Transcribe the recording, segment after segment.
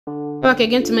Back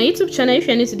again to my YouTube channel. If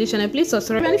you're new to this channel, please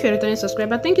subscribe, and if you're a returning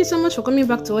subscriber, thank you so much for coming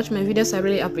back to watch my videos. I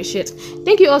really appreciate.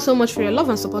 Thank you all so much for your love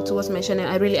and support towards my channel.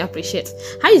 I really appreciate.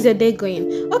 How is your day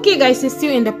going? Okay guys, it's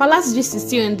still in the palace gist, is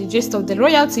still in the gist of the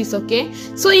royalties. Okay,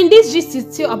 so in this gist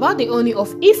is still about the Ooni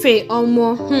of Ife All.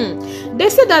 They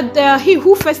said that he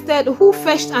who fetched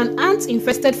an ant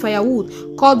infested firewood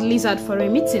called lizard for a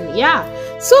meeting. Yeah,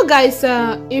 so guys,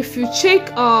 if you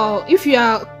check if you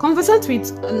are conversant with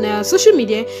social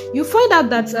media, you find out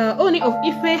that Ooni of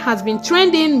Ife has been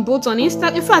trending both on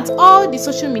Insta. In fact, all the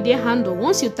social media handle,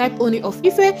 once you type Ooni of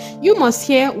Ife, you must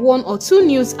hear one or two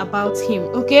news about him.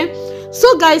 Okay,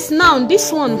 so guys, now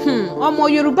this one, Omo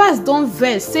Yorubas don't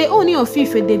vex, say Ooni of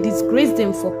Ife they disgrace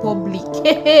them for public.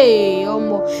 Hey,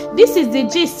 Omo, this is the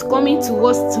gist coming to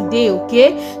us today.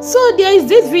 Okay, so there is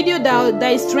this video that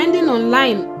is trending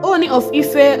online. Ooni of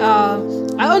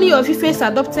Ife's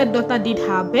adopted daughter did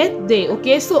her birthday.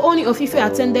 Okay, so Ooni of Ife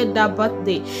attended that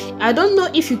birthday. I don't know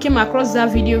if you came across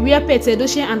that video where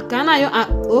Tadenikawo and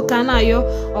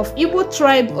Kanayo of Igbo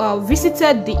tribe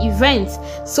visited the event.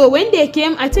 So when they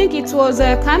came, I think it was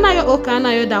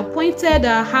Kanayo that pointed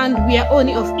a hand where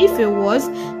Ooni of Ife was.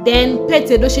 Then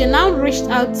Tadenikawo now reached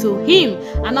out to him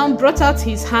and now brought out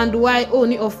his hand, while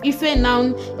Ooni of Ife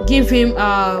now gave him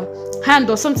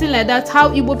hand or something like that, how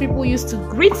Igbo people used to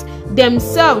greet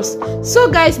themselves.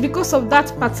 So guys, because of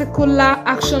that particular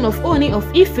action of Ooni of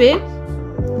Ife,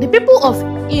 the people of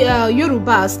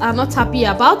Yorubas are not happy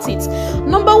about it.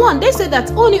 Number one, they say that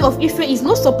Ooni of Ife is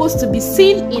not supposed to be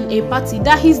seen in a party,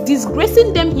 that he's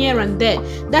disgracing them here and there,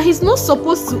 that he's not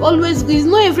supposed to always, it's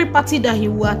not every party that he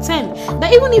will attend,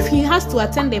 that even if he has to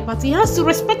attend a party, he has to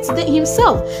respect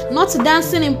himself, not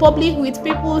dancing in public with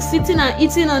people, sitting and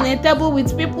eating on a table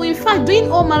with people, in fact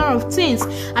doing all manner of things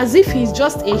as if he's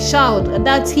just a child,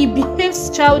 that he behaves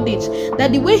childish,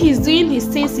 that the way he's doing his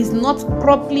things is not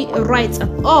properly right at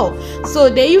all. So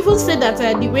they even say that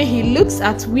the way he looks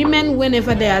at women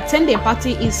whenever they attend a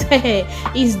party is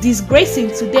is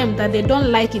disgracing to them, that they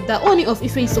don't like it, that Ooni of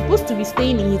Ife is supposed to be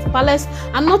staying in his palace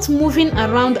and not moving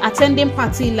around attending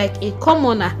party like a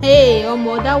commoner. Hey,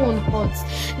 Omo, that one hurts.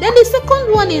 Then the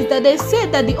second one is that they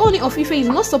said that the Ooni of Ife is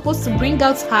not supposed to bring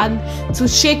out hand to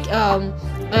shake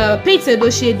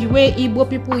Tadenikawo the way Igbo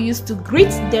people used to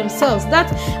greet themselves, that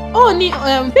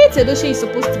Tadenikawo is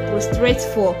supposed to prostrate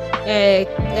for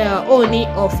Ooni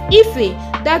of Ife,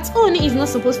 that Ooni is not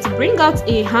supposed to bring out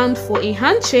a hand for a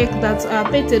handshake, that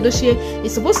Tadenikawo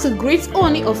is supposed to greet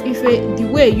Ooni of Ife the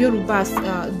way Yorubas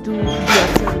do their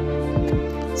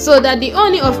thing. So that the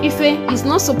Ooni of Ife is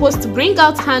not supposed to bring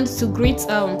out hand to greet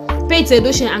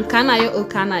Tadenikawo and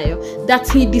Kanayo, that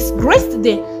he disgraced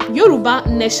the Yoruba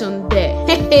nation there.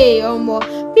 Hey,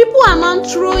 people are now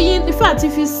throwing, in fact,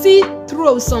 if you see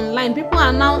throws online, people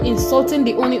are now insulting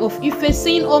the Ooni of Ife,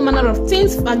 saying all manner of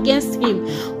things against him.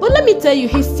 But let me tell you,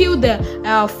 he's still the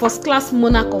first class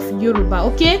monarch of Yoruba.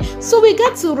 Okay, so we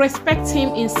got to respect him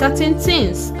in certain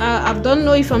things. I don't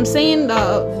know if I'm saying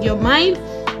your mind,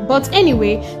 but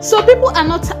anyway, so people are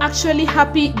not actually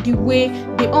happy the way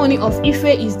the Ooni of Ife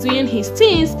is doing his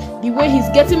things, the way he's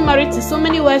getting married to so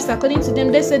many wives. According to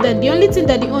them, they said that the only thing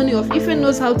that the Ooni of Ife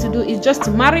knows how to do is just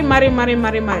to marry,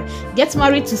 get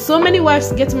married to so many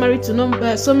wives, get married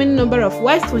to so many number of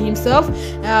wives for himself,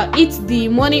 eat the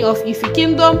money of Ife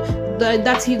kingdom,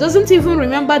 that he doesn't even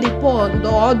remember the poor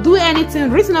or do anything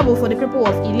reasonable for the people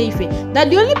of Ile-Ife, that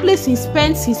the only place he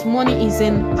spends his money is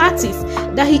in parties,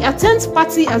 that he attends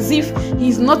party as if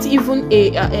he's not even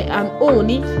an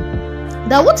Ooni,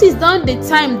 that what is now the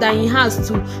time that he has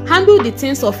to handle the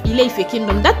things of Ile-Ife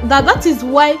kingdom, that is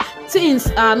why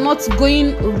things are not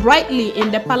going rightly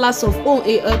in the palace of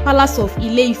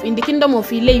Ile-Ife, in the kingdom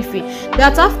of Ile-Ife,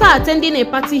 that after attending a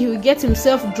party he will get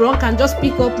himself drunk and just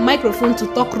pick up microphone to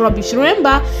talk rubbish.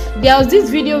 Remember, there was this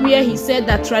video where he said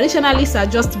that traditionalists are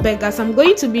just beggars. I'm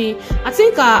going to be, I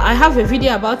think I have a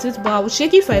video about it, but I will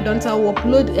check. If I don't, I will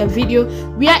upload a video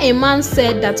where a man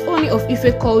said that Ooni of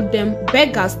Ife called them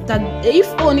beggars, that if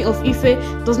Ooni of Ife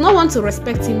does not want to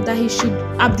respect him, that he should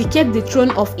abdicate the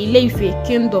throne of Ile-Ife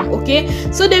kingdom.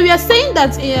 Okay, so they were saying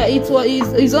that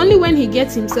it's only when he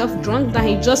gets himself drunk that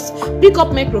he just pick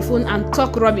up microphone and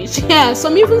talk rubbish. Yeah,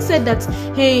 some even said that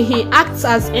he acts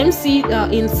as MC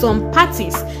in some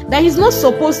parties, that he's not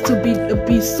supposed to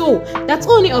be so, that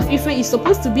Ooni of Ife is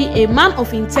supposed to be a man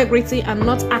of integrity and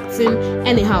not acting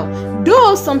anyhow.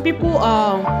 Though some people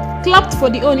clapped for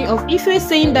the Ooni of Ife,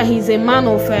 saying that he's a man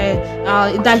of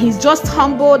that he's just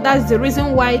humble. That's the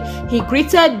reason why he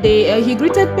greeted Pete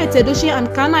Edochie and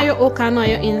Kanayo O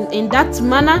Kanayo in that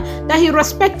manner, that he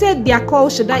respected their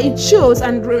culture, that it shows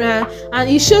and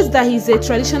it shows that he's a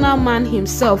traditional man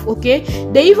himself. Okay,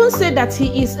 they even said that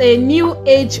he is a new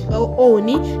age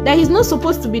Ooni, that he's not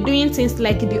supposed to be doing things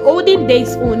like the olden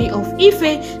days Ooni of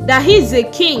Ife, that he's a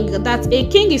king, that a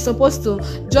king is supposed to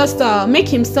just make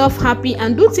himself happy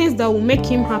and do things that will make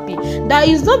him happy. That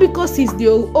is not because he's the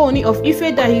Ooni of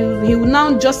Ife that he will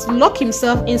now just lock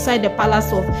himself inside the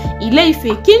palace of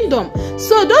Ile-Ife kingdom.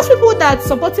 So those people that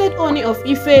supported Ooni of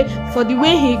Ife for the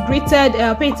way he greeted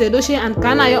Pete Edochie and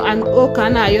Kanayo and O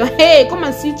Kanayo, hey, come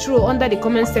and see through under the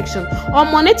comment section.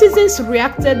 More netizens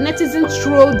reacted, netizens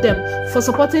trolled them for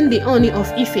supporting the Ooni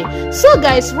of Ife. So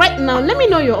guys, right now, let me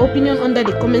know your opinion under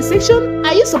the comment section.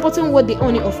 Are you supporting what the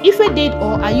Ooni of Ife did,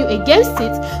 or are you against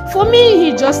it? For me,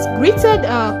 he just greeted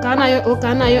Kanayo O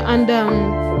Kanayo and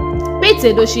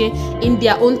Pete Edochie in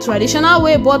their own traditional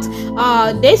way, but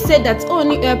they said that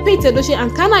only Pete Edochie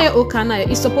and Kanayo O Kanayo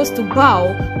is supposed to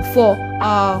bow for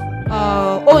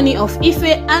Ooni of Ife,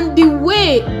 and the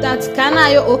way that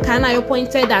Kanayo O Kanayo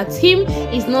pointed at him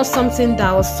is not something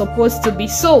that was supposed to be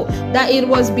so. That it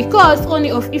was because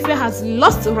Ooni of Ife has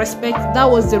lost respect, that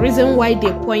was the reason why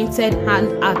they pointed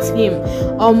hand at him.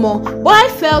 But I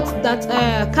felt that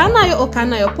Kanayo O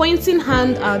Kanayo pointing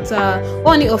hand at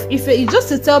Ooni of Ife is just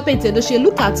to tell Pete Edochie,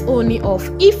 look at Ooni of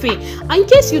Ife. And in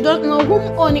case you don't know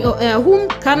whom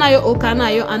Kanayo O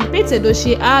Kanayo and Pete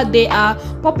Edochie are, they are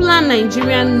popular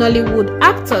Nigerian Nollywood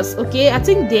actors. Okay, I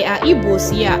think they are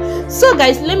Igbos. Yeah, so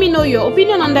guys, let me know your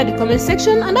opinion under the comment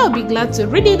section and I'll be glad to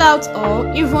read it out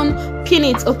or even pin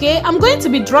it. Okay, I'm going to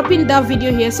be dropping that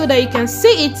video here so that you can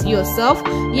see it yourself.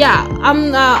 Yeah,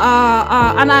 and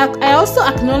I also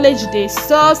acknowledge the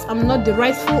source. I'm not the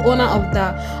rightful owner of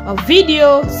the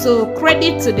video, so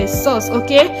credit to the source.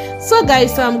 Okay, so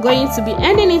guys, I'm going to be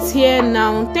ending it here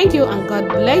now. Thank you and God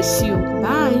bless you.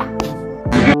 Bye.